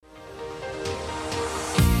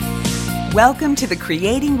Welcome to the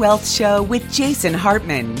Creating Wealth Show with Jason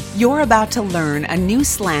Hartman. You're about to learn a new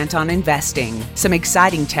slant on investing, some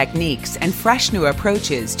exciting techniques, and fresh new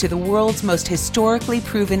approaches to the world's most historically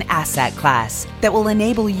proven asset class that will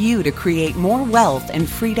enable you to create more wealth and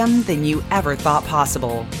freedom than you ever thought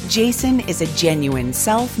possible. Jason is a genuine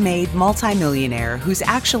self-made multimillionaire who's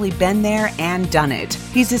actually been there and done it.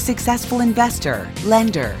 He's a successful investor,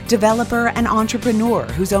 lender, developer, and entrepreneur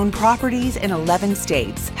who's owned properties in 11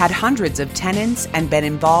 states, had hundreds of tenants, and been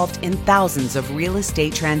involved in thousands of real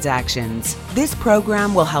estate transactions. This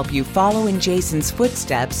program will help you follow in Jason's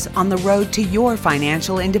footsteps on the road to your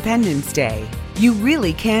financial independence day. You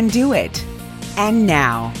really can do it. And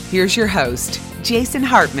now, here's your host, Jason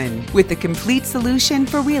Hartman, with the complete solution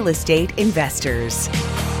for real estate investors.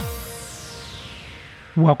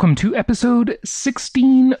 Welcome to episode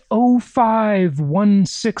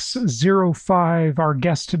 1605. Our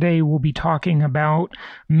guest today will be talking about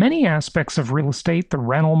many aspects of real estate, the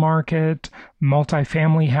rental market,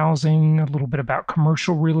 multifamily housing, a little bit about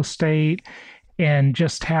commercial real estate, and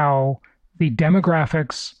just how the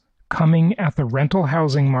demographics coming at the rental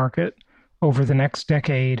housing market over the next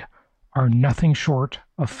decade are nothing short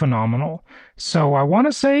of phenomenal. So I want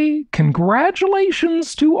to say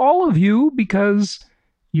congratulations to all of you, because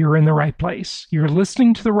you're in the right place. You're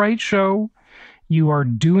listening to the right show. You are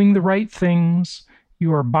doing the right things.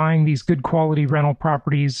 You are buying these good quality rental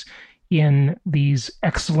properties in these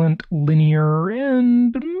excellent linear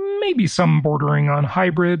and maybe some bordering on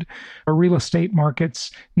hybrid real estate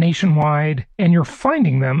markets nationwide. And you're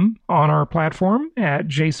finding them on our platform at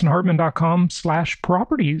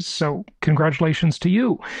jasonhartman.com/properties. So congratulations to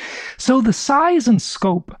you. So the size and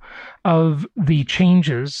scope of the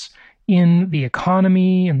changes in the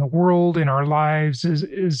economy, in the world, in our lives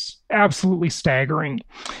is absolutely staggering.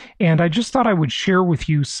 And I just thought I would share with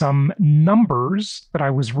you some numbers that I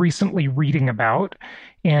was recently reading about.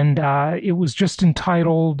 And it was just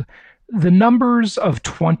entitled, The Numbers of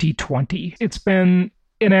 2020. It's been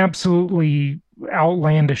an absolutely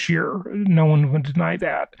outlandish year. No one would deny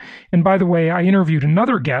that. And by the way, I interviewed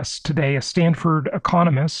another guest today, a Stanford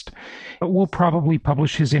economist. We'll probably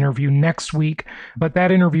publish his interview next week. But that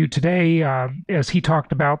interview today, as he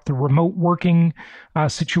talked about the remote working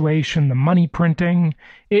situation, the money printing,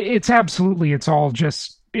 it's all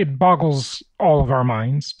just, it boggles all of our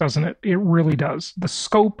minds, doesn't it? It really does. The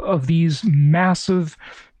scope of these massive,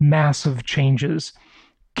 massive changes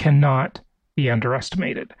cannot be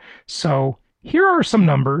underestimated. So here are some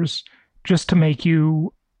numbers just to make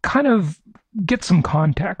you kind of get some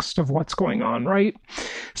context of what's going on, right?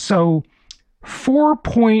 So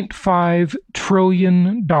 $4.5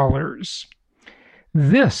 trillion.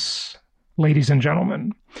 This, ladies and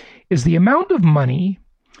gentlemen, is the amount of money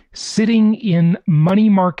sitting in money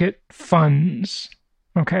market funds.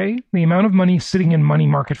 Okay, the amount of money sitting in money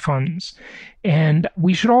market funds. And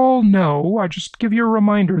we should all know, I just give you a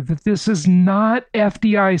reminder, that this is not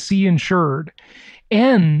FDIC insured.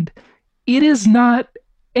 And it is not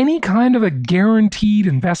any kind of a guaranteed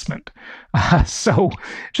investment. So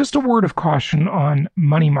just a word of caution on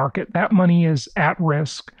money market. That money is at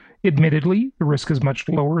risk. Admittedly, the risk is much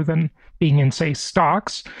lower than being in, say,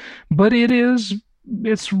 stocks, but it's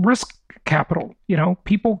risk capital. You know,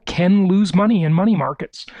 people can lose money in money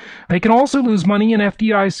markets. They can also lose money in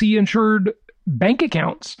FDIC insured bank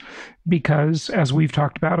accounts because, as we've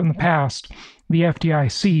talked about in the past, the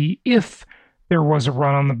FDIC, if there was a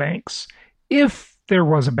run on the banks, if there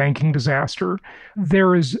was a banking disaster,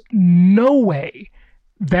 there is no way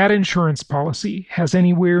that insurance policy has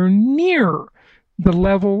anywhere near the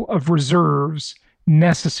level of reserves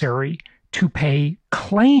necessary to pay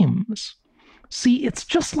claims. See, it's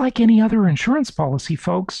just like any other insurance policy,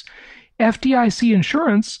 folks. FDIC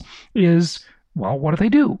insurance is, well, what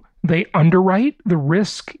do? They underwrite the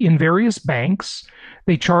risk in various banks.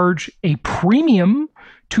 They charge a premium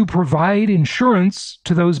to provide insurance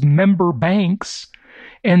to those member banks.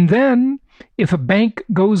 And then, if a bank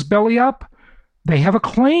goes belly up, they have a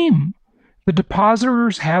claim. The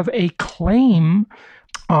depositors have a claim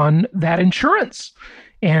on that insurance.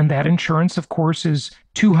 And that insurance, of course, is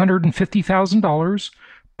 $250,000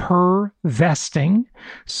 per vesting.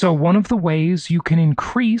 So one of the ways you can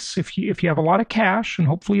increase, if you have a lot of cash, and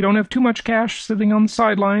hopefully you don't have too much cash sitting on the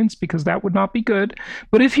sidelines, because that would not be good.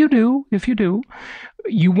 But if you do,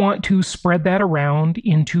 you want to spread that around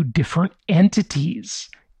into different entities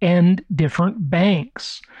and different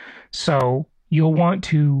banks. So you'll want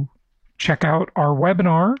to check out our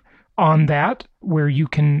webinar on that, where you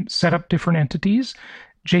can set up different entities.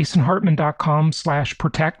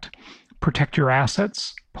 jasonhartman.com/protect. Protect your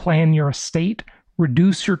assets, plan your estate,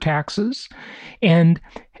 reduce your taxes. And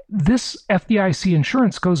this FDIC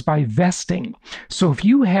insurance goes by vesting. So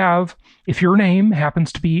if your name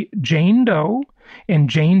happens to be Jane Doe, and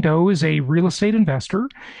Jane Doe is a real estate investor,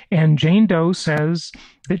 and Jane Doe says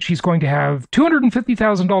that she's going to have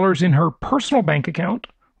 $250,000 in her personal bank account,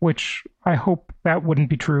 which I hope that wouldn't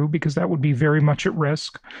be true because that would be very much at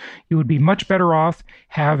risk. You would be much better off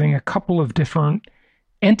having a couple of different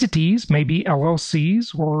entities, maybe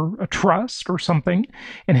LLCs or a trust or something,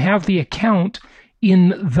 and have the account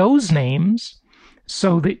in those names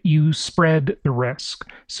so that you spread the risk,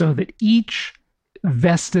 so that each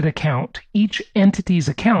vested account, each entity's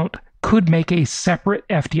account could make a separate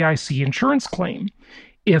FDIC insurance claim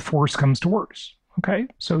if worse comes to worse. Okay,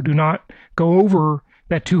 so do not go over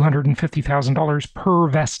that $250,000 per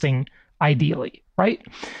vesting, ideally, right?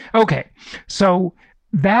 Okay, so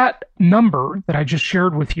that number that I just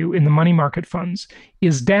shared with you in the money market funds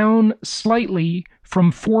is down slightly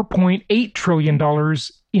from $4.8 trillion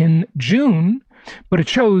in June, but it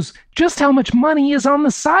shows just how much money is on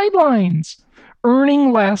the sidelines,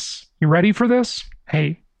 earning less. You ready for this?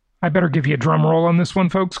 Hey, I better give you a drum roll on this one,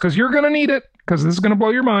 folks, because you're going to need it, because this is going to blow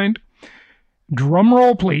your mind. Drum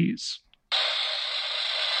roll, please.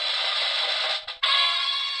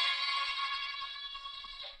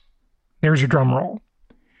 There's your drum roll.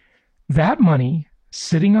 That money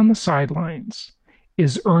sitting on the sidelines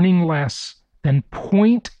is earning less than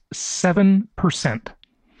 0.7%.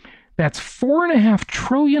 That's $4.5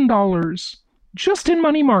 trillion just in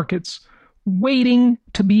money markets waiting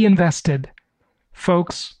to be invested.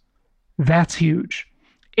 Folks, that's huge.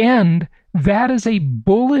 And that is a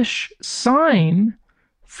bullish sign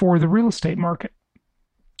for the real estate market,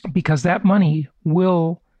 because that money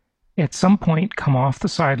will at some point come off the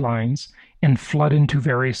sidelines and flood into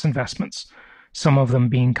various investments, some of them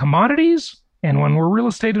being commodities. And when we're real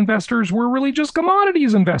estate investors, we're really just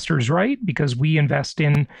commodities investors, right? Because we invest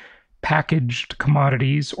in packaged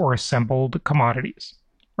commodities or assembled commodities,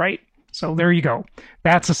 right? So there you go.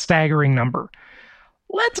 That's a staggering number.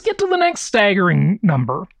 Let's get to the next staggering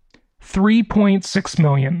number, 3.6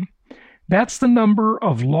 million. That's the number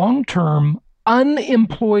of long-term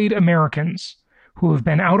unemployed Americans who have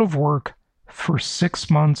been out of work for 6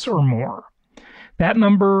 months or more. That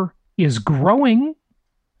number is growing.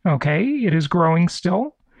 Okay, it is growing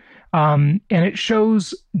still. And it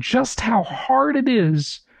shows just how hard it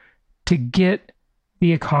is to get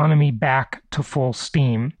the economy back to full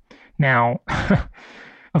steam. Now,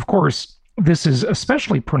 of course, this is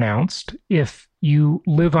especially pronounced if you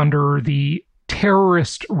live under the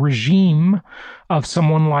terrorist regime of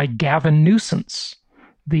someone like Gavin Newsom,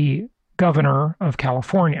 the governor of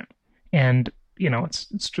California. And,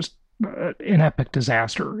 it's just an epic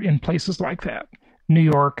disaster in places like that. New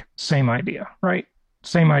York, same idea, right?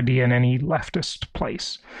 Same idea in any leftist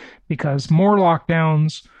place, because more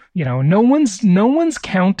lockdowns, no one's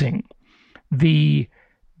counting the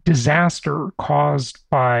disaster caused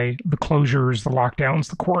by the closures, the lockdowns,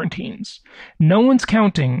 the quarantines. No one's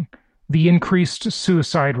counting the increased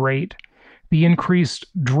suicide rate, the increased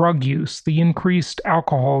drug use, the increased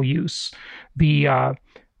alcohol use, the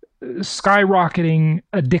skyrocketing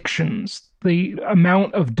addictions, the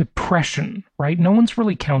amount of depression, right? No one's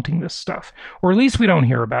really counting this stuff, or at least we don't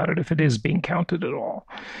hear about it if it is being counted at all.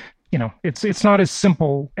 It's not as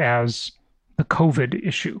simple as the COVID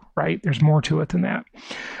issue, right? There's more to it than that.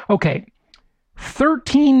 Okay,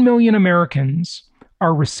 13 million Americans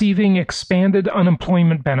are receiving expanded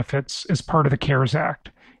unemployment benefits as part of the CARES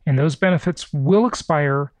Act, and those benefits will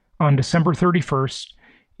expire on December 31st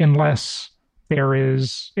unless there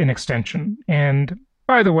is an extension. And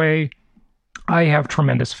by the way, I have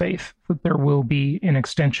tremendous faith that there will be an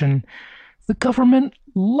extension. The government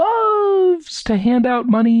loves to hand out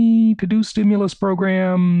money to do stimulus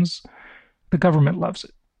programs. The government loves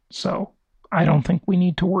it. So I don't think we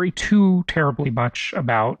need to worry too terribly much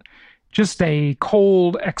about just a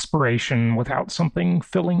cold expiration without something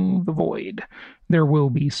filling the void. There will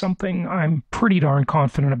be something. I'm pretty darn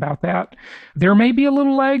confident about that. There may be a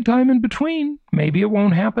little lag time in between. Maybe it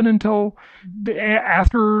won't happen until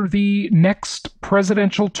after the next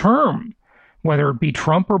presidential term, whether it be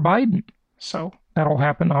Trump or Biden. So that'll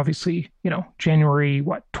happen, obviously, January,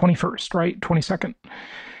 21st, right? 22nd.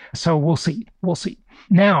 So we'll see. We'll see.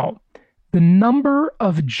 Now, the number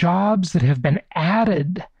of jobs that have been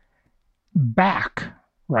added back,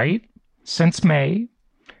 right, since May,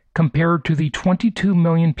 compared to the 22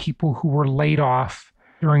 million people who were laid off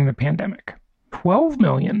during the pandemic. 12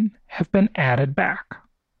 million have been added back.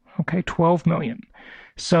 Okay, 12 million.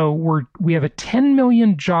 So we have a 10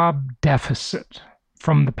 million job deficit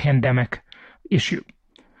from the pandemic issue.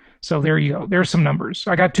 So there you go. There's some numbers.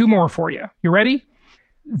 I got two more for you. You ready?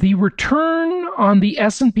 The return on the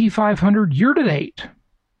S&P 500 year to date,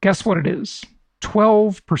 guess what it is?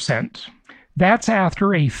 12%. That's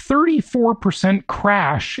after a 34%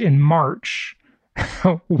 crash in March.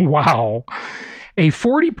 Wow. A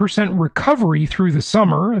 40% recovery through the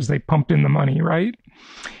summer as they pumped in the money, right?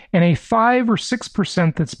 And a 5 or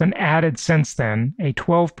 6% that's been added since then, a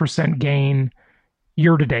 12% gain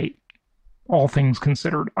year to date, all things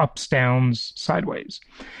considered, ups, downs, sideways.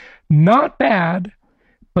 Not bad,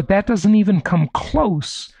 but that doesn't even come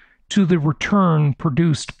close to the return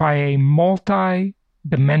produced by a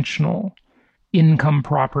multi-dimensional income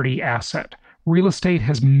property asset. Real estate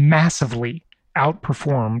has massively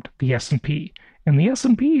outperformed the S&P, and the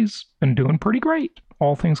S&P's been doing pretty great,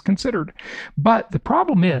 all things considered. But the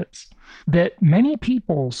problem is that many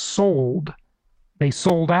people sold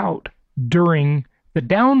out during the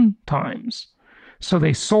down times. So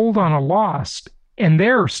they sold on a loss, and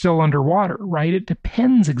they're still underwater, right? It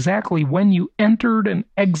depends exactly when you entered and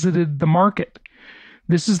exited the market.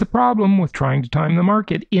 This is the problem with trying to time the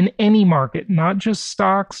market in any market, not just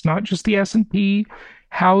stocks, not just the S&P,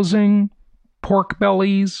 housing, pork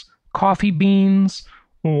bellies, coffee beans,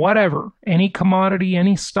 whatever, any commodity,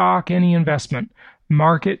 any stock, any investment.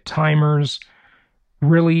 Market timers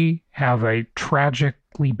really have a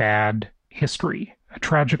tragically bad history, a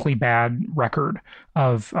tragically bad record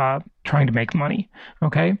of trying to make money.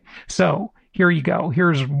 Okay, so here you go.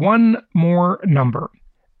 Here's one more number.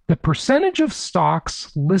 The percentage of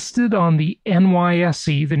stocks listed on the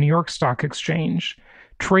NYSE, the New York Stock Exchange,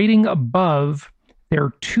 trading above their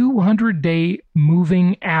 200-day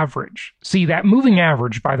moving average. See, that moving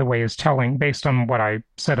average, by the way, is telling based on what I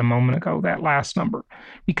said a moment ago, that last number.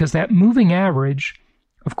 Because that moving average,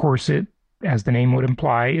 of course, it, as the name would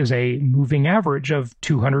imply, is a moving average of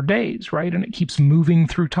 200 days, right? And it keeps moving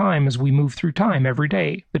through time as we move through time every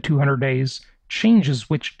day. The 200 days changes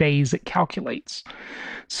which days it calculates.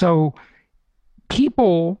 So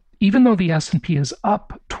people, even though the S&P is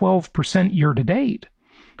up 12% year to date,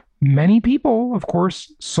 many people, of course,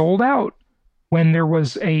 sold out when there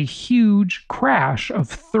was a huge crash of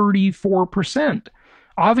 34%.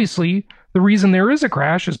 Obviously, the reason there is a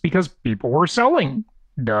crash is because people were selling.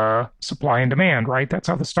 Duh, supply and demand, right? That's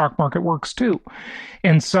how the stock market works too.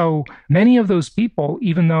 And so many of those people,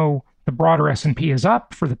 even though the broader S&P is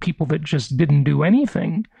up for the people that just didn't do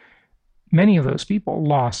anything, many of those people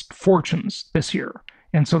lost fortunes this year.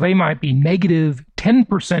 And so they might be negative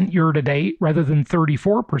 10% year to date rather than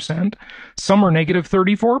 34%. Some are negative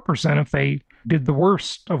 34% if they did the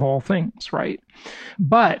worst of all things, right?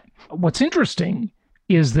 But what's interesting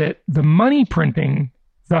is that the money printing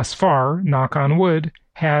thus far, knock on wood,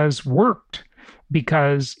 has worked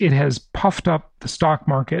because it has puffed up the stock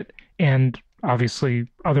market and obviously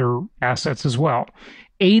other assets as well.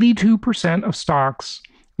 82% of stocks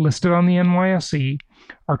listed on the NYSE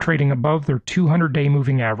are trading above their 200-day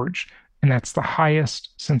moving average, and that's the highest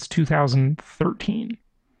since 2013,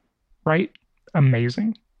 right?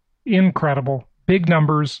 Amazing. Incredible. Big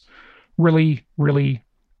numbers. Really, really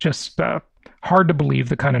just hard to believe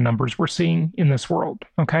the kind of numbers we're seeing in this world,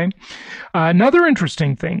 okay? Another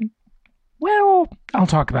interesting thing, well, I'll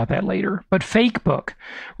talk about that later, but Facebook.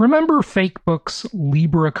 Remember Facebook's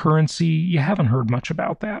Libra currency? You haven't heard much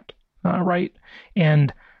about that, right?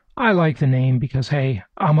 And I like the name because, hey,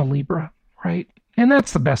 I'm a Libra, right? And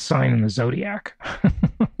that's the best sign in the zodiac.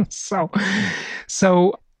 So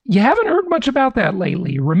you haven't heard much about that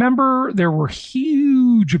lately. Remember, there were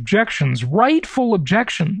huge objections, rightful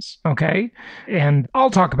objections, okay? And I'll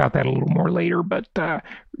talk about that a little more later, but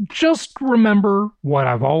just remember what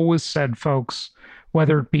I've always said, folks,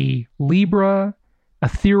 whether it be Libra,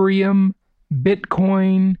 Ethereum,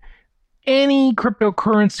 Bitcoin, any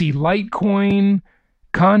cryptocurrency, Litecoin,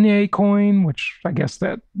 Kanye coin, which I guess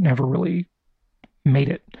that never really made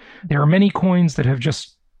it. There are many coins that have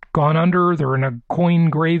just gone under. They're in a coin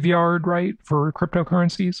graveyard, right, for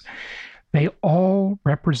cryptocurrencies. They all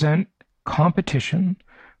represent competition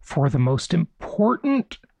for the most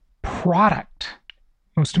important product,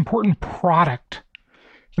 the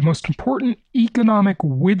most important economic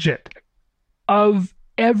widget of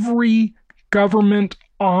every government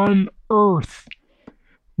on Earth.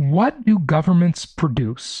 What do governments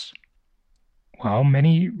produce? Well,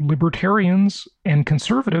 many libertarians and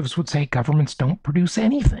conservatives would say governments don't produce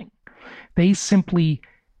anything. They simply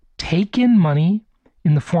take in money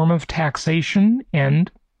in the form of taxation, and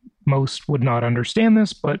most would not understand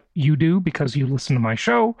this, but you do because you listen to my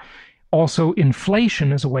show. Also,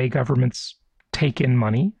 inflation is a way governments take in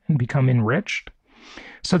money and become enriched.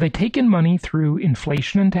 So they take in money through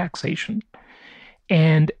inflation and taxation.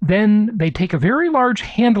 And then they take a very large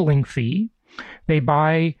handling fee They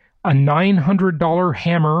buy a $900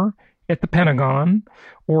 hammer at the Pentagon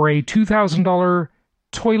or a $2,000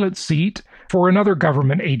 toilet seat for another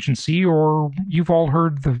government agency, or you've all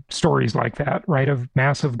heard the stories like that, right, of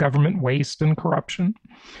massive government waste and corruption.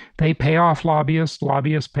 They pay off lobbyists,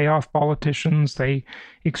 lobbyists pay off politicians, they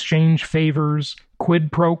exchange favors,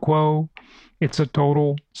 quid pro quo. It's a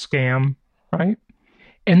total scam, right?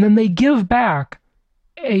 And then they give back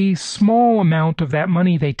a small amount of that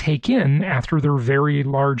money they take in after their very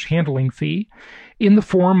large handling fee in the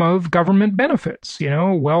form of government benefits,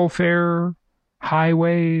 welfare,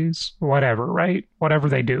 highways, whatever, right? Whatever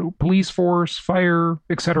they do, police force, fire,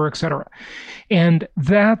 et cetera, et cetera. And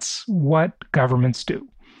that's what governments do.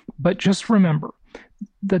 But just remember,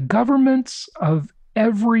 the governments of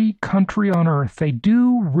every country on earth, they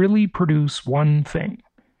do really produce one thing.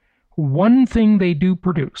 One thing they do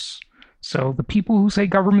produce. So the people who say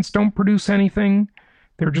governments don't produce anything,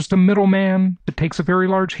 they're just a middleman that takes a very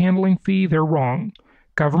large handling fee. They're wrong.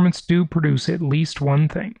 Governments do produce at least one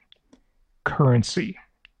thing: currency.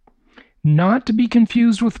 Not to be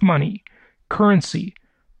confused with money. Currency.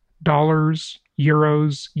 Dollars,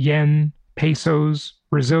 euros, yen, pesos,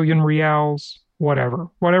 Brazilian reals, whatever,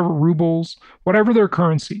 rubles, whatever their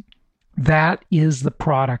currency. That is the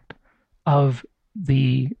product of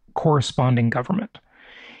the corresponding government.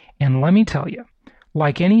 And let me tell you,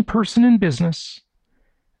 like any person in business,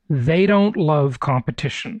 they don't love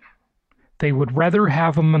competition. They would rather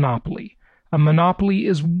have a monopoly. A monopoly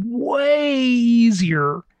is way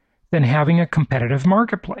easier than having a competitive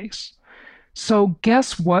marketplace. So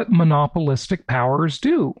guess what monopolistic powers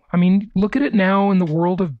do? I mean, look at it now in the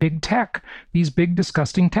world of big tech, these big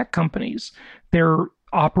disgusting tech companies. They're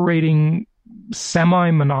operating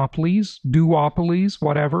semi-monopolies, duopolies,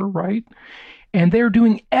 whatever, right? And they're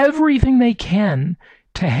doing everything they can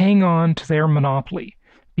to hang on to their monopoly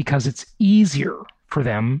because it's easier for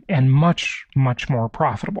them and much, much more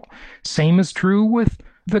profitable. Same is true with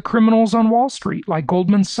the criminals on Wall Street, like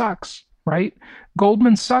Goldman Sachs, right?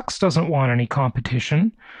 Goldman Sachs doesn't want any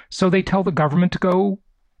competition, so they tell the government to go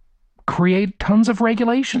create tons of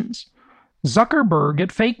regulations. Zuckerberg at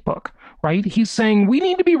Facebook, right? He's saying we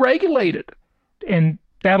need to be regulated, and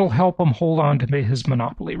that'll help him hold on to his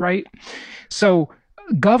monopoly, right? So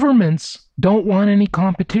governments don't want any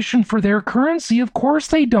competition for their currency. Of course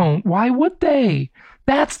they don't. Why would they?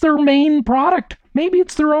 That's their main product. Maybe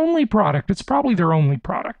it's their only product. It's probably their only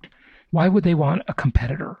product. Why would they want a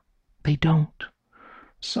competitor? They don't.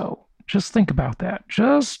 So just think about that.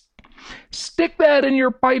 Just stick that in your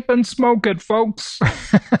pipe and smoke it, folks.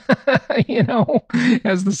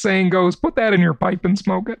 As the saying goes, put that in your pipe and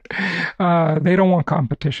smoke it. They don't want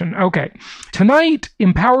competition. Okay. Tonight,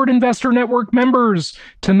 Empowered Investor Network members,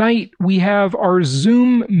 tonight we have our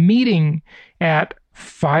Zoom meeting at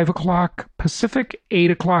 5 o'clock Pacific, 8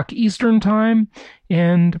 o'clock Eastern time.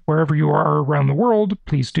 And wherever you are around the world,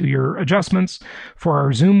 please do your adjustments for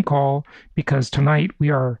our Zoom call, because tonight we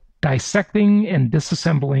are dissecting and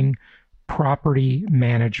disassembling property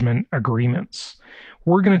management agreements.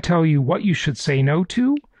 We're going to tell you what you should say no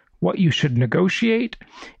to, what you should negotiate,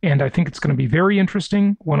 and I think it's going to be very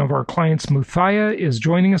interesting. One of our clients, Muthaya, is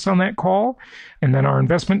joining us on that call, and then our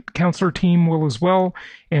investment counselor team will as well,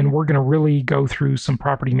 and we're going to really go through some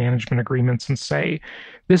property management agreements and say,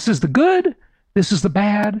 this is the good, this is the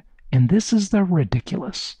bad, and this is the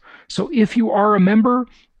ridiculous. So if you are a member,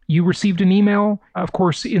 you received an email, of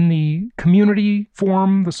course, in the community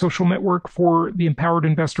forum, the social network for the Empowered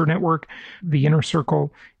Investor Network, the Inner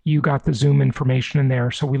Circle. You got the Zoom information in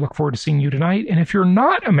there. So we look forward to seeing you tonight. And if you're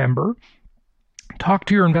not a member, talk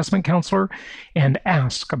to your investment counselor and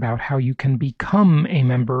ask about how you can become a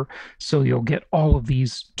member so you'll get all of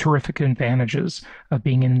these terrific advantages of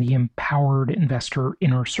being in the Empowered Investor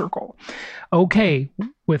Inner Circle. Okay,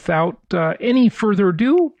 without any further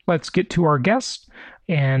ado, let's get to our guest.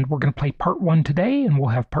 And we're going to play part 1 today, and we'll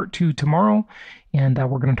have part 2 tomorrow. And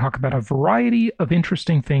we're going to talk about a variety of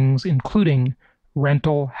interesting things, including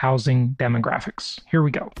rental housing demographics. Here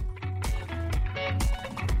we go.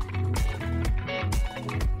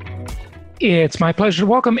 It's my pleasure to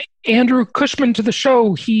welcome Andrew Cushman to the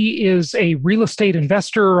show. He is a real estate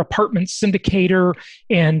investor, apartment syndicator,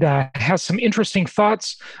 and has some interesting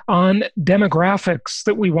thoughts on demographics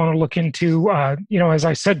that we want to look into. As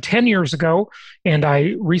I said 10 years ago, and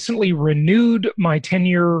I recently renewed my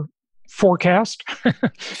 10-year forecast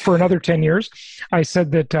for another 10 years. I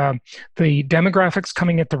said that the demographics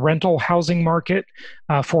coming at the rental housing market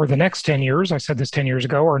for the next 10 years, I said this 10 years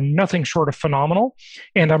ago, are nothing short of phenomenal.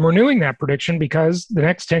 And I'm renewing that prediction because the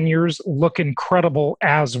next 10 years look incredible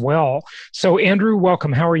as well. So Andrew,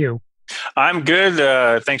 welcome. How are you? I'm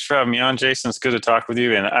good. Thanks for having me on, Jason. It's good to talk with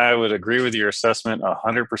you, and I would agree with your assessment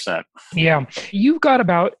 100%. Yeah, you've got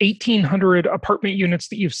about 1,800 apartment units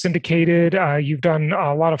that you've syndicated. You've done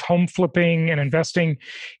a lot of home flipping and investing.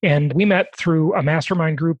 And we met through a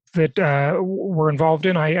mastermind group that we're involved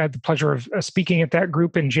in. I had the pleasure of speaking at that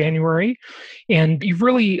group in January. And you've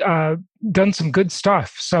really done some good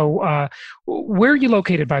stuff. So, where are you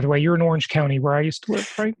located, by the way? You're in Orange County, where I used to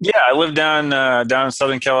live, right? Yeah, I live down in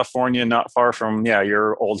Southern California, not far from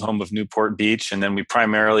your old home of Newport Beach, and then we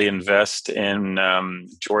primarily invest in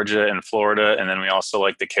Georgia and Florida, and then we also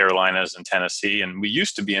like the Carolinas and Tennessee, and we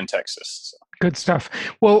used to be in Texas. So. Good stuff.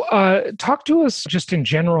 Well, talk to us just in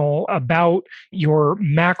general about your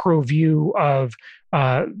macro view of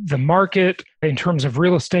the market in terms of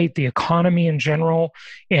real estate, the economy in general,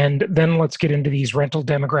 and then let's get into these rental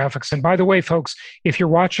demographics. And by the way, folks, if you're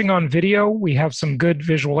watching on video, we have some good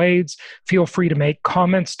visual aids. Feel free to make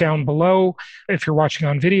comments down below if you're watching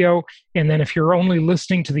on video. And then if you're only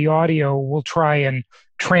listening to the audio, we'll try and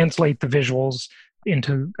translate the visuals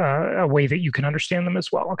into a way that you can understand them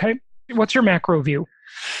as well. Okay? What's your macro view?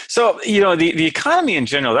 So, the economy in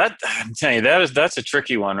general, that I'm telling you, that's a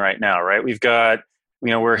tricky one right now, right? We've got,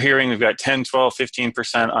 we're hearing we've got 10, 12,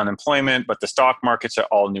 15% unemployment, but the stock markets are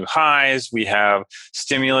all new highs. We have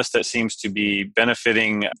stimulus that seems to be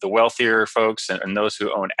benefiting the wealthier folks and those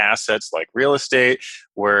who own assets like real estate,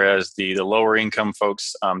 whereas the lower income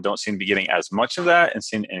folks don't seem to be getting as much of that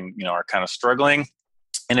and are kind of struggling.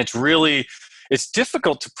 And it's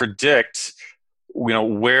difficult to predict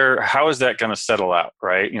how is that going to settle out,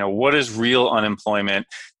 right? What is real unemployment?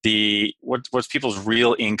 What's people's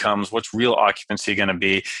real incomes? What's real occupancy going to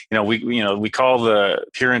be? We call the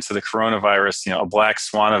appearance of the coronavirus, a black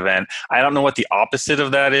swan event. I don't know what the opposite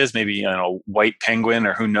of that is. Maybe white penguin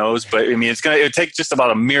or who knows. But I mean, it would take just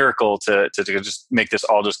about a miracle to just make this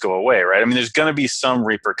all just go away, right? I mean, there's going to be some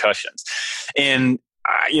repercussions, and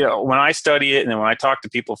when I study it and then when I talk to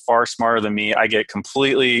people far smarter than me, I get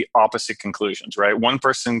completely opposite conclusions, right? One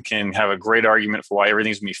person can have a great argument for why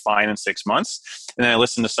everything's going to be fine in 6 months. And then I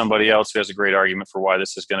listen to somebody else who has a great argument for why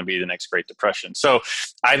this is going to be the next Great Depression. So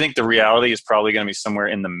I think the reality is probably going to be somewhere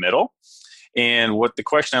in the middle. And what the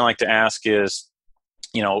question I like to ask is,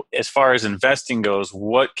 as far as investing goes,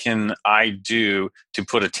 what can I do to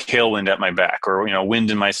put a tailwind at my back or,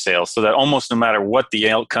 wind in my sails so that almost no matter what the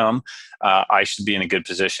outcome, I should be in a good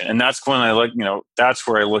position. And that's when that's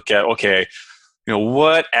where I look at, okay,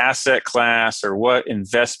 what asset class or what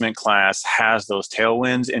investment class has those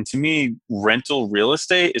tailwinds? And to me, rental real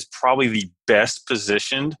estate is probably the best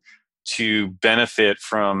positioned to benefit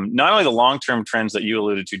from not only the long-term trends that you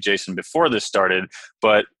alluded to, Jason, before this started,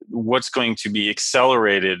 but what's going to be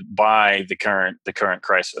accelerated by the current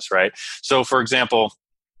crisis, right? So, for example,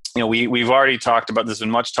 we've already talked about, there's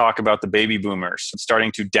been much talk about the baby boomers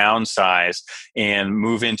starting to downsize and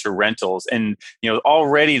move into rentals. And,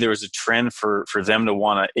 already there was a trend for them to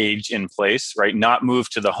want to age in place, right? Not move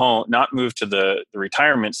to the home, not move to the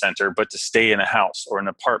retirement center, but to stay in a house or an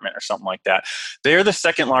apartment or something like that. They're the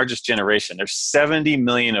second largest generation. There's 70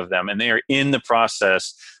 million of them, and they are in the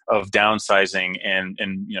process of downsizing and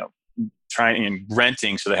trying and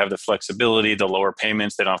renting, so they have the flexibility, the lower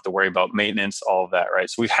payments, they don't have to worry about maintenance, all of that, right?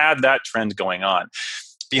 So we've had that trend going on.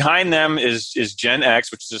 Behind them is Gen X,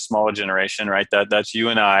 which is a smaller generation, right? That's you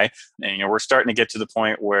and I, and we're starting to get to the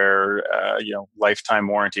point where lifetime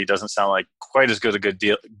warranty doesn't sound like quite as good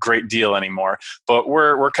a great deal anymore. But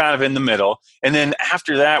we're kind of in the middle, and then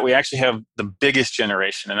after that, we actually have the biggest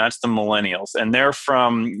generation, and that's the millennials, and they're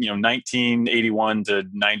from 1981 to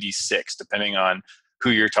 96, depending on who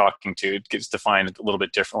you're talking to. It gets defined a little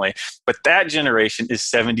bit differently. But that generation is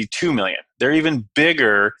 72 million. They're even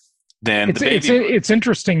bigger than the baby boomers. It's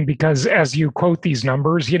interesting because as you quote these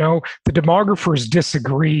numbers, the demographers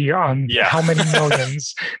disagree on how many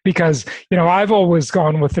millions. Because, I've always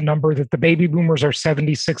gone with the number that the baby boomers are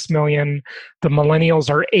 76 million, the millennials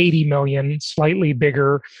are 80 million, slightly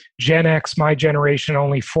bigger. Gen X, my generation,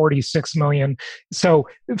 only 46 million. So,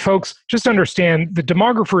 folks, just understand the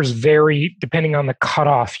demographers vary depending on the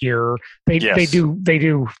cutoff year. They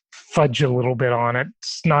do fudge a little bit on it.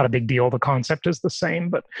 It's not a big deal. The concept is the same,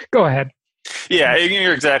 but go ahead. Yeah,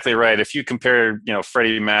 you're exactly right. If you compare,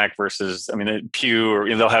 Freddie Mac versus, Pew, or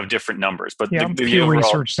they'll have different numbers, but the Pew overall,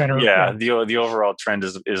 Research Center. the overall trend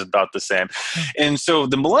is about the same. And so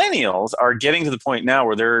the millennials are getting to the point now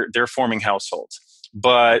where they're forming households,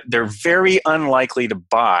 but they're very unlikely to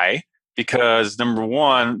buy because, number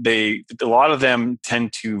one, a lot of them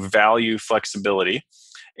tend to value flexibility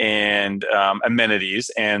and amenities,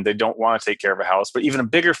 and they don't want to take care of a house. But even a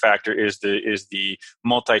bigger factor is the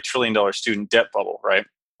multi-trillion-dollar student debt bubble, right?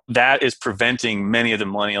 that is preventing many of the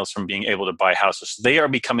millennials from being able to buy houses. So they are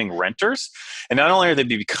becoming renters. And not only are they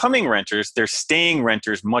becoming renters, they're staying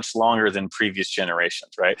renters much longer than previous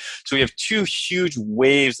generations, right? So we have two huge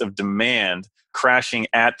waves of demand crashing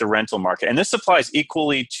at the rental market. And this applies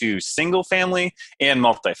equally to single family and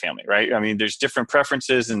multifamily, right? I mean, there's different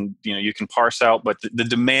preferences and you can parse out, but the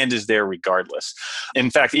demand is there regardless. In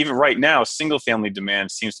fact, even right now, single family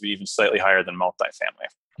demand seems to be even slightly higher than multifamily.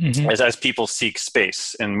 Mm-hmm. As people seek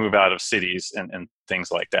space and move out of cities and things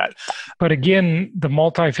like that. But again, the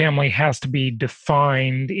multifamily has to be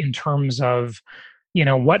defined in terms of,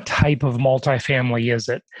 what type of multifamily is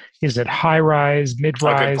it? Is it high rise, mid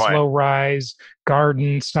rise, low rise,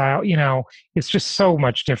 garden style? It's just so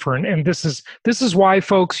much different. And this is why,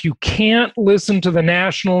 folks, you can't listen to the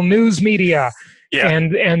national news media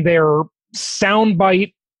and their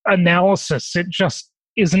soundbite analysis. It just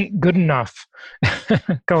isn't good enough.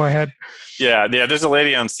 Go ahead. Yeah. There's a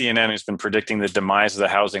lady on CNN who's been predicting the demise of the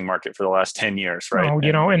housing market for the last 10 years, right?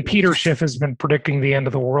 Oh, and Peter Schiff has been predicting the end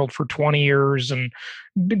of the world for 20 years, and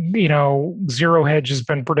Zero Hedge has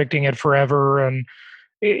been predicting it forever, and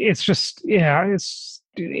it's just it's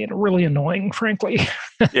really annoying, frankly.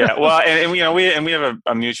 Yeah, well, and we have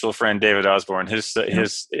a mutual friend, David Osborne. His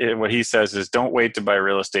what he says is, don't wait to buy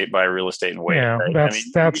real estate and wait. Yeah, right?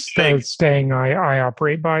 that's the saying I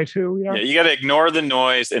operate by too. Yeah, you got to ignore the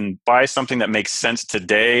noise and buy something that makes sense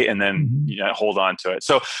today, and then hold on to it.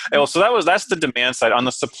 So that's the demand side. On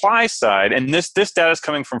the supply side, and this data is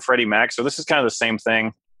coming from Freddie Mac, so this is kind of the same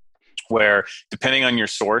thing, where depending on your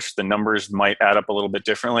source, the numbers might add up a little bit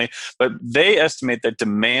differently. But they estimate that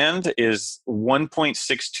demand is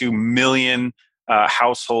 1.62 million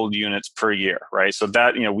household units per year, right? So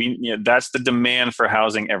that that's the demand for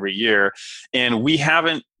housing every year, and we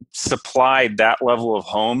haven't supplied that level of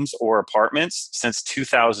homes or apartments since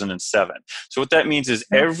 2007. So what that means is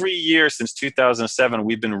every year since 2007,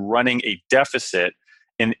 we've been running a deficit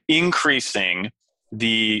and increasing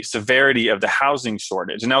the severity of the housing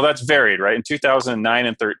shortage. Now that's varied, right? In 2009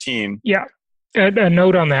 and 13. Yeah. A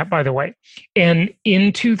note on that, by the way. And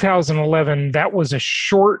in 2011, that was a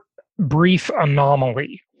short, brief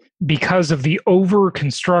anomaly because of the over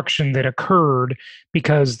construction that occurred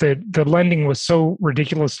because the lending was so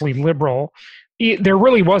ridiculously liberal. There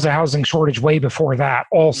really was a housing shortage way before that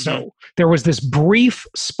also. Mm-hmm. There was this brief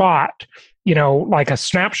spot, like a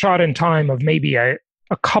snapshot in time of maybe a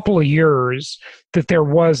couple of years that there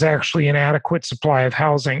was actually an adequate supply of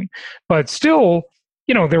housing. But still,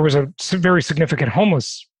 there was a very significant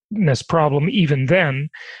homelessness problem even then,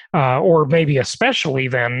 or maybe especially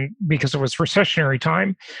then because it was recessionary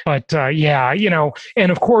time. But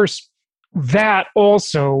and of course, that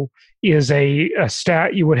also is a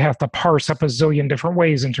stat you would have to parse up a zillion different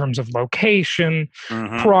ways in terms of location,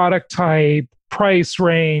 product type, price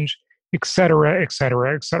range, et cetera, et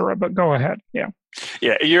cetera, et cetera. But go ahead. Yeah.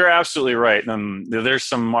 Yeah, you're absolutely right. There's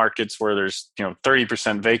some markets where there's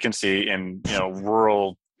 30% vacancy in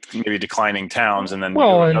rural, maybe declining towns, and then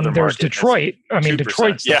and there's Detroit. I mean,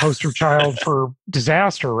 Detroit's the poster child for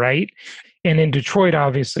disaster, right? And in Detroit,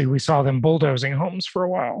 obviously, we saw them bulldozing homes for a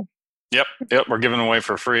while. Yep. We're giving away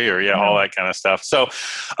for free, or all that kind of stuff. So,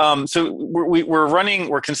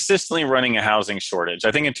 we're consistently running a housing shortage.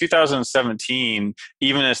 I think in 2017,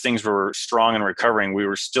 even as things were strong and recovering, we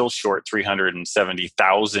were still short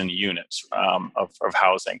 370,000 units of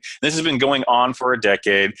housing. This has been going on for a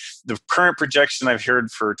decade. The current projection I've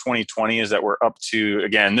heard for 2020 is that we're up to,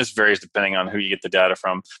 again, this varies depending on who you get the data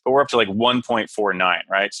from, but we're up to like 1.49,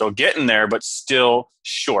 right? So getting there, but still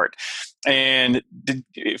short. And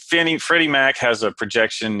Freddie Mac has a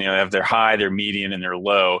projection, they have their high, their median, and their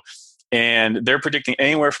low. And they're predicting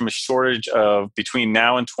anywhere from a shortage of between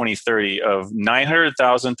now and 2030 of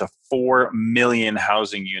 900,000 to 4 million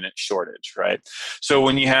housing unit shortage, right? So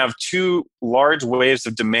when you have two large waves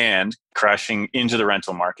of demand crashing into the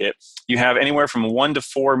rental market, you have anywhere from 1 to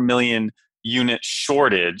 4 million unit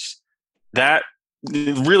shortage. That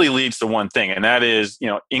really leads to one thing, and that is,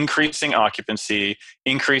 increasing occupancy,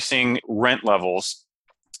 increasing rent levels,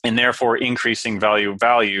 and therefore increasing value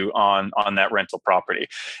on that rental property.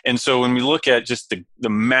 And so when we look at just the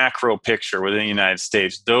macro picture within the United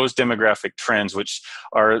States, those demographic trends, which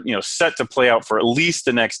are set to play out for at least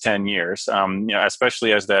the next 10 years,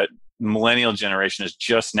 especially as that millennial generation is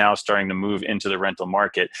just now starting to move into the rental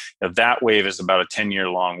market. That wave is about a 10-year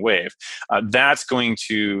long wave. That's going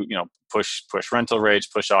to push rental rates,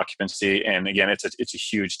 push occupancy, and again, it's a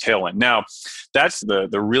huge tailwind. Now, that's the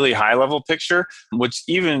really high level picture, which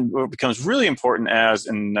even becomes really important as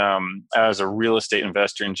a real estate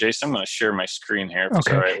investor. And Jason, I'm going to share my screen here. If it's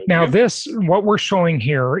all right with now you. what we're showing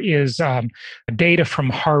here is data from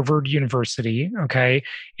Harvard University. Okay,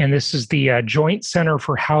 and this is the Joint Center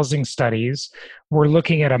for Housing Studies. We're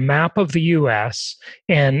looking at a map of the U.S.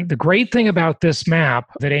 And the great thing about this map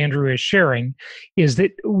that Andrew is sharing is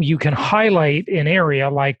that you can highlight an area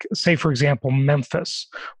like, say, for example, Memphis,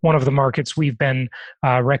 one of the markets we've been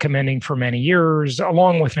recommending for many years,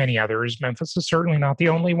 along with many others. Memphis is certainly not the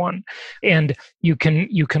only one. And you can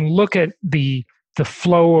look at the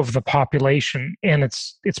flow of the population, and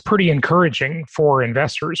it's pretty encouraging for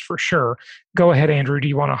investors for sure. Go ahead, Andrew. Do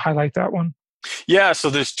you want to highlight that one? Yeah,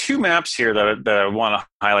 so there's two maps here that I want to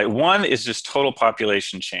highlight. One is just total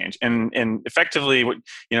population change, and effectively,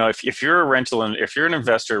 if you're a rental and if you're an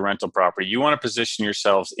investor in rental property, you want to position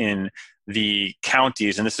yourselves in the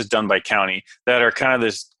counties, and this is done by county, that are kind of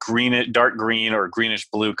this dark green or greenish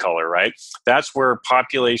blue color, right? That's where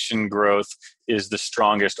population growth is the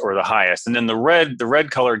strongest or the highest. And then the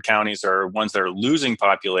red colored counties are ones that are losing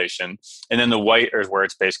population, and then the white is where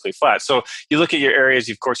it's basically flat. So you look at your areas,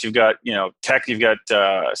 of course, you've got, tech, you've got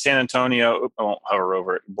San Antonio, I won't hover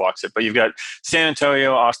over it, blocks it, but you've got San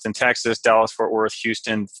Antonio, Austin, Texas, Dallas, Fort Worth,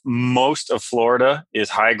 Houston. Most of Florida is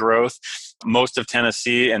high growth, most of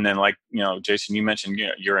Tennessee, and then like, Jason, you mentioned,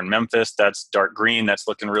 you're in Memphis, that's dark green, that's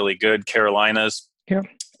looking really good. Carolinas, yeah.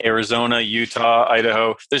 Arizona, Utah,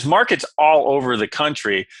 Idaho. There's markets all over the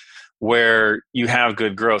country where you have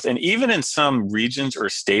good growth. And even in some regions or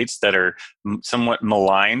states that are somewhat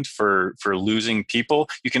maligned for losing people,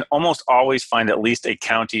 you can almost always find at least a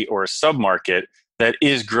county or a submarket that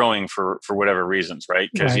is growing for whatever reasons, right?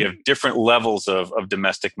 Because you have different levels of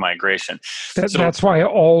domestic migration. That's why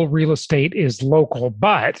all real estate is local.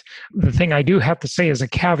 But the thing I do have to say as a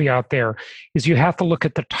caveat there is you have to look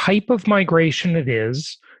at the type of migration it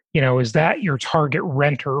is. Is that your target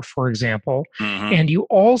renter, for example? Mm-hmm. And you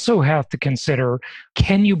also have to consider,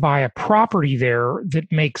 can you buy a property there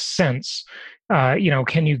that makes sense?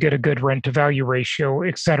 Can you get a good rent to value ratio,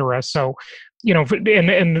 et cetera? So,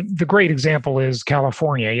 and the great example is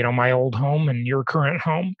California, my old home and your current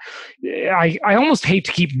home. I almost hate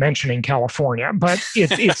to keep mentioning California, but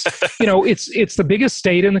it's it's the biggest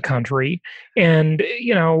state in the country. And,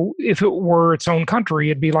 if it were its own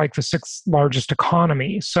country, it'd be like the 6th largest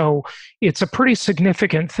economy. So it's a pretty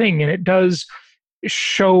significant thing. And it does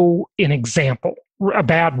show an example, a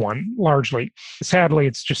bad one, largely. Sadly,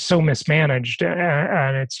 it's just so mismanaged,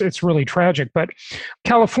 and it's really tragic. But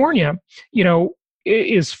California,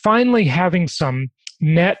 is finally having some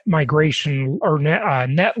net migration or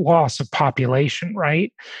net loss of population,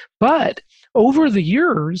 right? But over the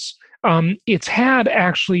years, it's had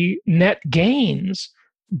actually net gains.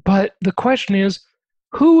 But the question is,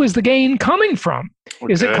 who is the gain coming from?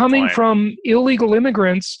 Is it coming from illegal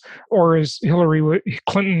immigrants, or as Hillary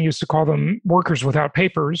Clinton used to call them, workers without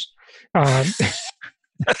papers? I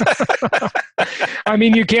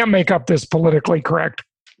mean, you can't make up this politically correct,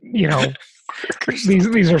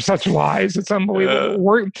 these are such lies. It's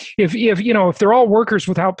unbelievable. If they're all workers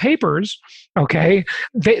without papers, okay,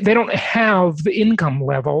 they don't have the income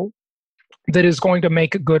level that is going to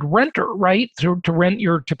make a good renter, right? To rent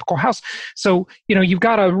your typical house. So, you've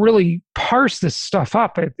got to really parse this stuff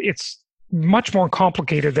up. It's much more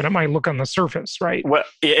complicated than it might look on the surface, right? Well,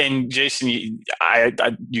 and Jason,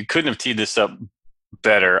 you couldn't have teed this up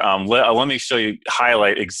better. Let me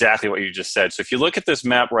highlight exactly what you just said. So if you look at this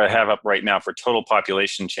map where I have up right now for total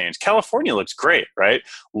population change, California looks great, right?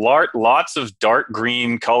 Lots of dark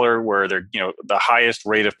green color where they're, the highest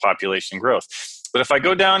rate of population growth. But if I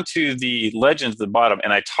go down to the legend at the bottom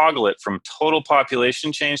and I toggle it from total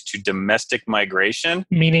population change to domestic migration,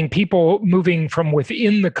 meaning people moving from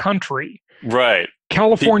within the country. Right.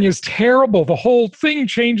 California's terrible. The whole thing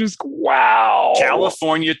changes. Wow.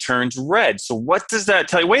 California turns red. So what does that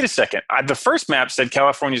tell you? Wait a second. The first map said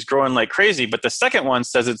California's growing like crazy, but the second one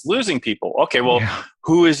says it's losing people. Okay, well,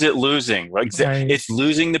 who is it losing? Right. It's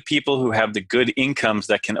losing the people who have the good incomes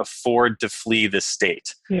that can afford to flee the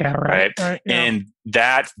state. Yeah, right. Yeah. And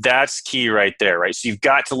that's key right there, right? So you've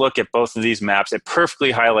got to look at both of these maps. It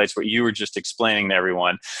perfectly highlights what you were just explaining to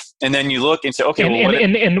everyone. And then you look and say, okay,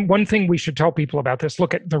 and one thing we should tell people about this,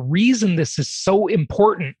 look at the reason this is so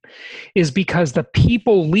important is because the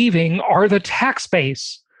people leaving are the tax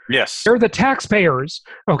base. Yes. They're the taxpayers,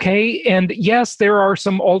 okay? And yes, there are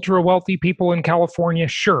some ultra wealthy people in California,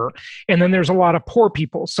 sure. And then there's a lot of poor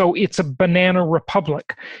people. So it's a banana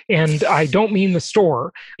republic. And I don't mean the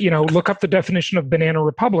store. Look up the definition of banana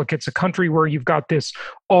republic. It's a country where you've got this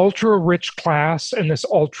ultra rich class and this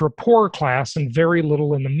ultra poor class and very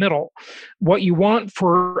little in the middle. What you want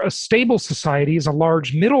for a stable society is a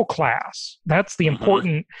large middle class. That's the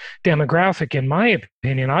important demographic, in my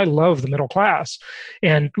opinion. I love the middle class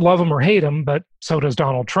and love them or hate them, but so does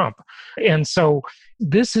Donald Trump. And so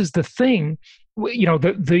this is the thing.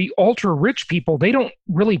 The ultra rich people, they don't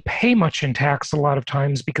really pay much in tax a lot of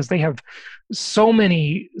times because they have so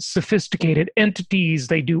many sophisticated entities.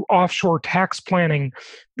 They do offshore tax planning.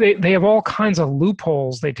 They have all kinds of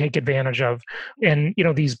loopholes they take advantage of. And,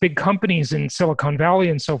 these big companies in Silicon Valley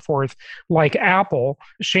and so forth, like Apple,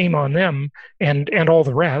 shame on them, and all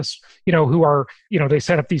the rest, who are, they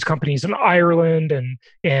set up these companies in Ireland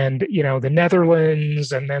and the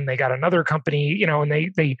Netherlands, and then they got another company, and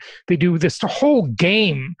they do this whole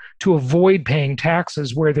game to avoid paying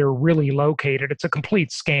taxes where they're really located. It's a complete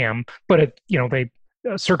scam, but they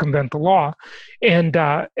circumvent the law. And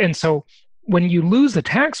so when you lose the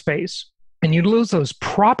tax base and you lose those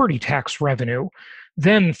property tax revenue,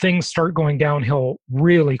 then things start going downhill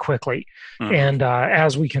really quickly. And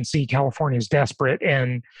as we can see, California is desperate,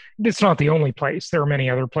 and it's not the only place. There are many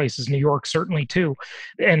other places, New York certainly too.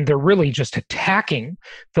 And they're really just attacking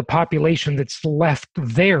the population that's left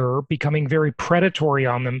there, becoming very predatory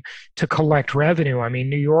on them to collect revenue. I mean,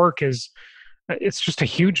 New York it's just a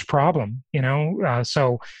huge problem,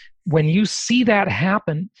 so when you see that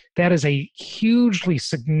happen, that is a hugely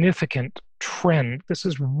significant trend. This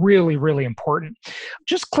is really, really important.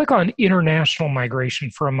 Just click on international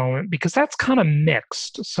migration for a moment, because that's kind of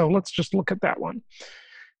mixed. So let's just look at that one.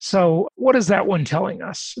 So what is that one telling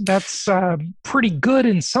us? That's pretty good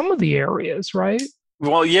in some of the areas, right?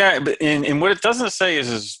 Well, yeah, but and what it doesn't say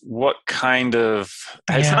is what kind of,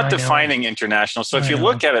 it's not defining international. So if you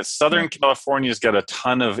look at it, Southern California's got a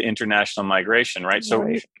ton of international migration, right? So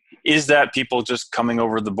is that people just coming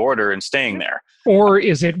over the border and staying there? Or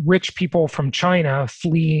is it rich people from China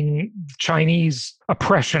fleeing Chinese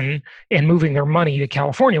oppression and moving their money to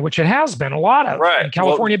California, which it has been a lot of. Right. And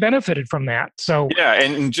California benefited from that. So yeah,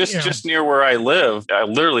 and just near where I live,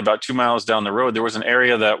 literally about 2 miles down the road, there was an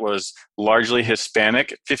area that was largely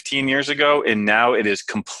Hispanic 15 years ago, and now it is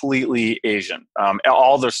completely Asian.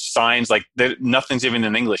 All the signs, nothing's even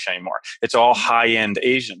in English anymore. It's all high-end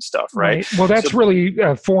Asian stuff, right? Well, that's really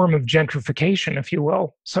a form of gentrification, if you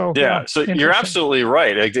will. So yeah, so you're absolutely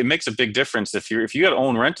right. It makes a big difference if you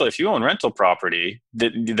own rental property.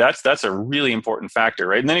 That's a really important factor,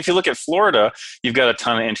 right? And then if you look at Florida, you've got a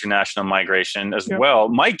ton of international migration as well.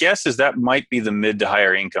 My guess is that might be the mid to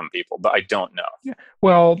higher income people, but I don't know. Yeah.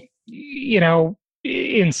 Well,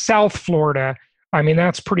 in South Florida, I mean,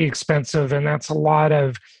 that's pretty expensive, and that's a lot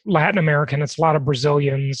of Latin American, it's a lot of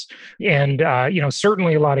Brazilians, and,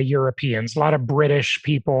 certainly a lot of Europeans, a lot of British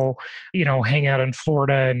people, hang out in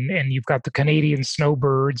Florida, and you've got the Canadian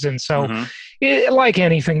snowbirds. And so like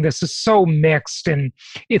anything, this is so mixed. And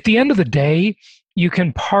at the end of the day, you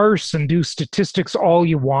can parse and do statistics all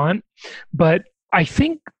you want, but I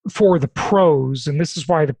think for the pros, and this is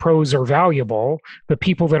why the pros are valuable, the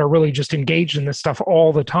people that are really just engaged in this stuff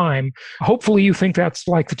all the time, hopefully you think that's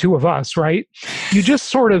like the two of us, right? You just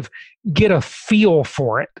sort of get a feel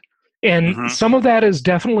for it. And some of that is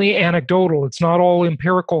definitely anecdotal. It's not all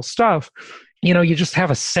empirical stuff. You just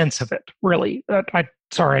have a sense of it, really.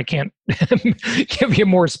 Sorry, I can't give you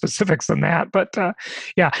more specifics than that. But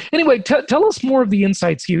anyway, tell us more of the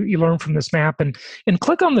insights you learned from this map, and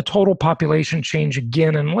click on the total population change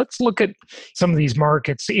again. And let's look at some of these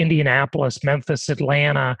markets: Indianapolis, Memphis,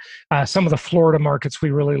 Atlanta, some of the Florida markets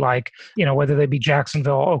we really like, whether they be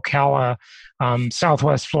Jacksonville, Ocala,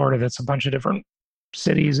 Southwest Florida. That's a bunch of different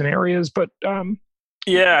cities and areas. But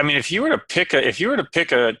yeah, I mean, if you were to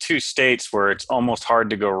pick two states where it's almost hard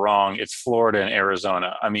to go wrong, it's Florida and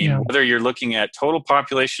Arizona. I mean, whether you're looking at total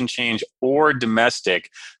population change or domestic,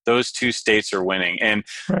 those two states are winning. And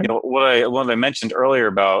what I mentioned earlier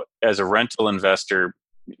about, as a rental investor,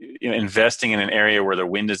 investing in an area where the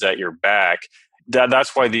wind is at your back.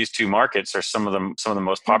 That's why these two markets are some of the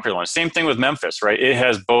most popular ones. Same thing with Memphis, right? It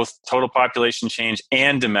has both total population change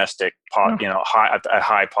and domestic,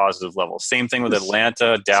 high positive levels. Same thing with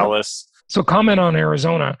Atlanta, Dallas. So comment on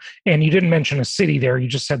Arizona, and you didn't mention a city there. You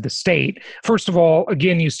just said the state. First of all,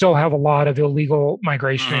 again, you still have a lot of illegal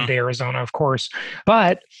migration into Arizona, of course.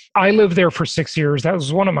 But I lived there for 6 years. That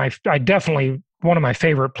was I definitely one of my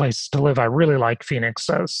favorite places to live. I really like Phoenix,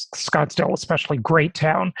 Scottsdale, especially, great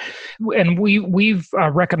town. And we've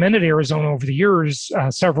recommended Arizona over the years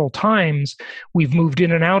several times. We've moved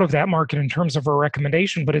in and out of that market in terms of our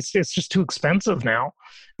recommendation, but it's just too expensive now.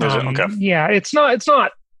 Okay. Yeah, it's not, it's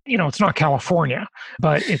not California,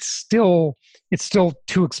 but it's still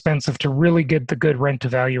too expensive to really get the good rent to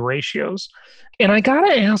value ratios. And I got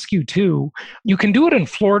to ask you too, you can do it in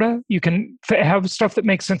Florida. You can have stuff that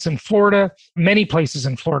makes sense in Florida, many places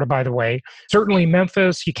in Florida, by the way. Certainly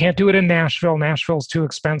Memphis. You can't do it in Nashville. Nashville's too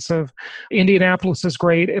expensive. Indianapolis is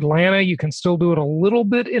great. Atlanta, you can still do it a little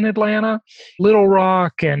bit in Atlanta. Little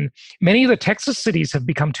Rock and many of the Texas cities have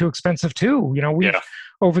become too expensive too. We've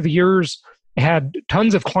over the years had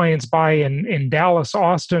tons of clients buy in Dallas,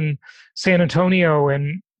 Austin, San Antonio,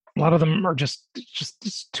 and a lot of them are just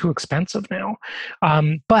too expensive now.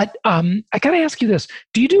 But I got to ask you this: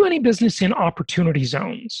 do you do any business in opportunity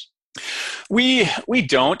zones? We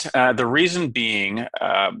don't. The reason being,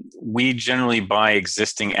 we generally buy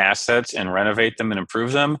existing assets and renovate them and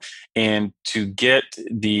improve them, and to get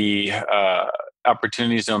the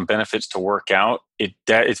opportunity zone benefits to work out,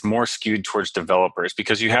 it's more skewed towards developers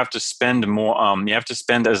because you have to spend more. You have to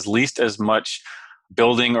spend at least as much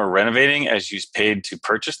building or renovating as you paid to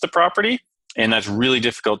purchase the property, and that's really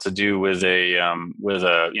difficult to do with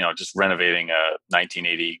just renovating a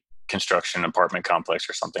 1980 construction apartment complex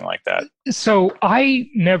or something like that. So I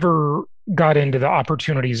never got into the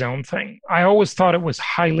opportunity zone thing. I always thought it was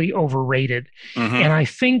highly overrated. Mm-hmm. And I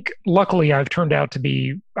think, luckily, I've turned out to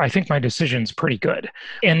be, I think my decision's pretty good.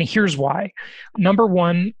 And here's why. Number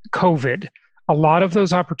one, COVID. A lot of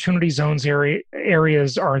those opportunity zones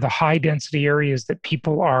areas are the high density areas that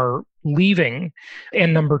people are leaving.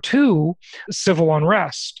 And number two, civil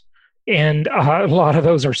unrest. And a lot of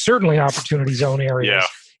those are certainly opportunity zone areas. Yeah.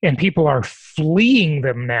 And people are fleeing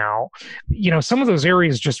them now. Some of those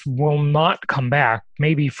areas just will not come back,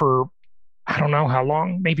 maybe for, I don't know how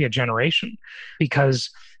long, maybe a generation, because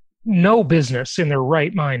no business in their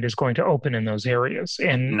right mind is going to open in those areas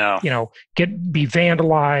and, be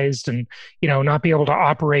vandalized and, not be able to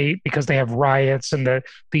operate because they have riots and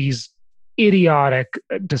these idiotic,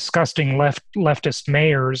 disgusting leftist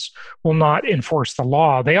mayors will not enforce the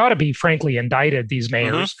law. They ought to be, frankly, indicted, these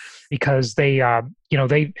mayors, because they have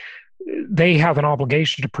an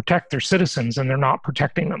obligation to protect their citizens and they're not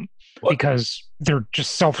protecting them because they're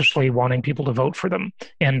just selfishly wanting people to vote for them,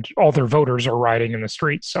 and all their voters are rioting in the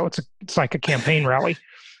streets. So it's like a campaign rally.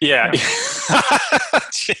 Yeah.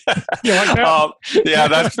 That's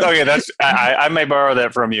okay. I may borrow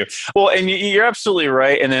that from you. Well, and you're absolutely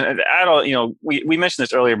right. And then we mentioned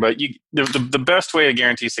this earlier, but the best way to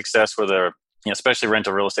guarantee success with especially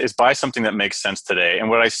rental real estate is buy something that makes sense today.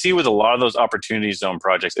 And what I see with a lot of those opportunity zone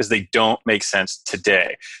projects is they don't make sense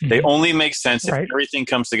today. Mm-hmm. They only make sense if everything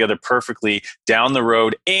comes together perfectly down the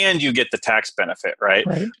road and you get the tax benefit, right?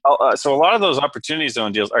 So a lot of those opportunity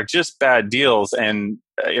zone deals are just bad deals, and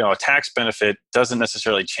a tax benefit doesn't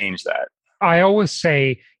necessarily change that. I always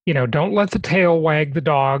say, don't let the tail wag the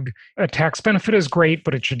dog. A tax benefit is great,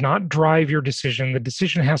 but it should not drive your decision. The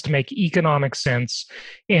decision has to make economic sense.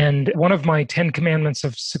 And one of my 10 commandments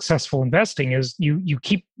of successful investing is you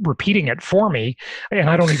keep repeating it for me. And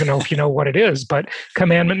I don't even know if you know what it is, but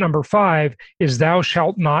commandment number 5 is thou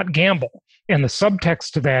shalt not gamble. And the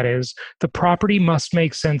subtext to that is the property must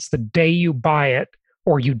make sense the day you buy it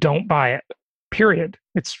or you don't buy it, period.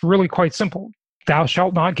 It's really quite simple. Thou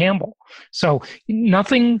shalt not gamble. So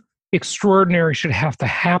nothing extraordinary should have to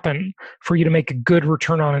happen for you to make a good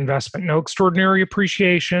return on investment. No extraordinary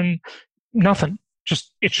appreciation, nothing.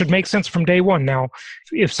 Just, it should make sense from day one. Now,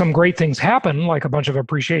 if some great things happen, like a bunch of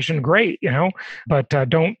appreciation, great, but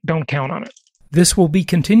don't count on it. This will be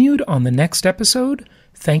continued on the next episode.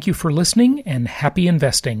 Thank you for listening and happy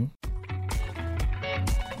investing.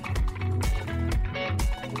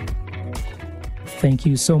 Thank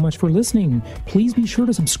you so much for listening. Please be sure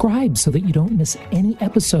to subscribe so that you don't miss any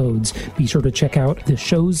episodes. Be sure to check out the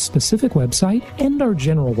show's specific website and our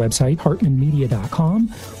general website, hartmanmedia.com,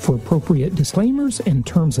 for appropriate disclaimers and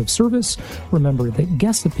terms of service. Remember that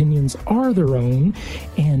guest opinions are their own,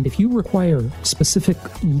 and if you require specific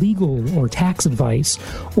legal or tax advice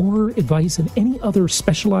or advice in any other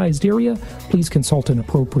specialized area, please consult an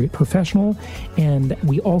appropriate professional. And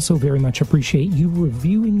we also very much appreciate you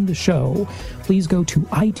reviewing the show. Please go to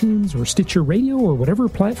iTunes or Stitcher Radio or whatever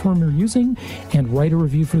platform you're using and write a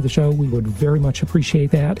review for the show. We would very much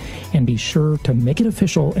appreciate that. And be sure to make it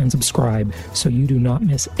official and subscribe so you do not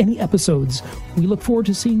miss any episodes. We look forward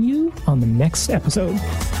to seeing you on the next episode.